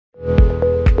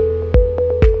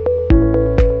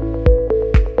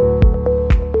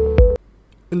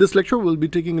this lecture, we'll be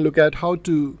taking a look at how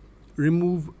to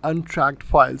remove untracked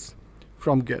files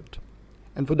from Git.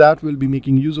 And for that, we'll be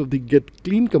making use of the git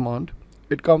clean command.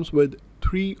 It comes with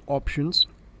 3 options.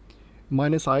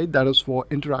 -i, that is for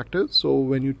interactive. So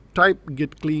when you type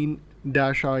git clean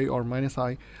 -i or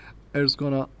 -i, it's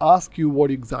gonna ask you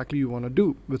what exactly you want to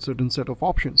do with certain set of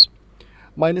options.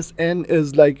 -n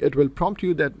is like it will prompt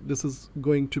you that this is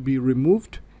going to be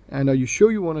removed and are you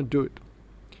sure you want to do it?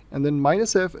 And then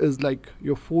 -f is like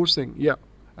you're forcing, yeah,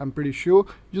 I'm pretty sure,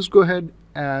 just go ahead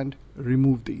and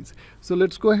remove these. So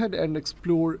let's go ahead and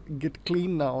explore git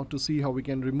clean now to see how we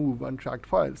can remove untracked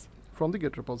files from the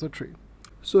Git repository.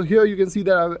 So here you can see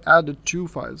that I've added 2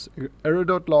 files,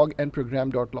 error.log and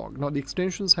program.log. Now the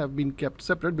extensions have been kept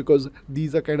separate because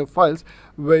these are kind of files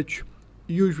which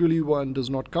usually one does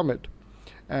not commit.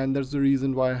 And that's the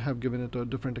reason why I have given it a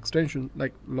different extension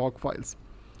like log files.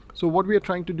 So what we are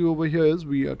trying to do over here is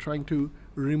we are trying to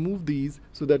remove these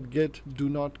so that Git do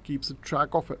not keeps a track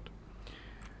of it.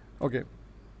 Okay,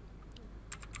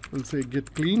 we'll say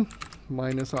git clean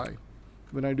 -i.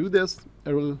 When I do this,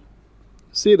 it will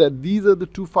say that these are the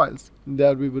 2 files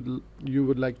that you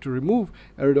would like to remove,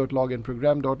 error.log and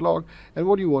program.log. And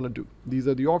what do you want to do? These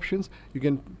are the options. You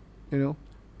can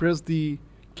press the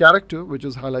character which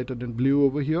is highlighted in blue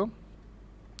over here.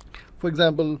 For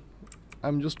example,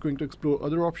 I'm just going to explore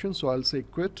other options, so I'll say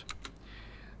quit.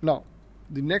 Now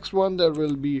the next one that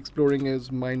we'll be exploring is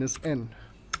 -n.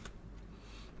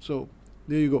 So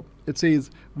there you go. It says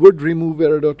would remove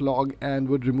error.log and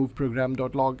would remove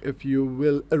program.log if you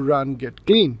will run git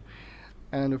clean.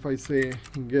 And if I say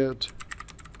git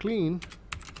clean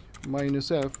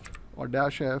 -f or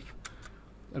 -f,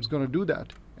 it's going to do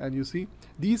that. And you see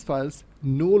these files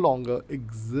no longer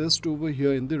exist over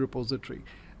here in the repository.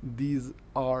 These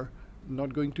are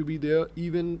not going to be there.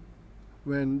 Even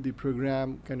when the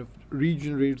program kind of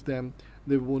regenerates them,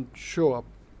 they won't show up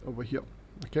over here.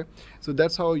 Okay, so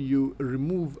that's how you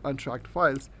remove untracked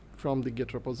files from the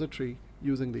Git repository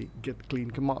using the git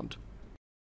clean command.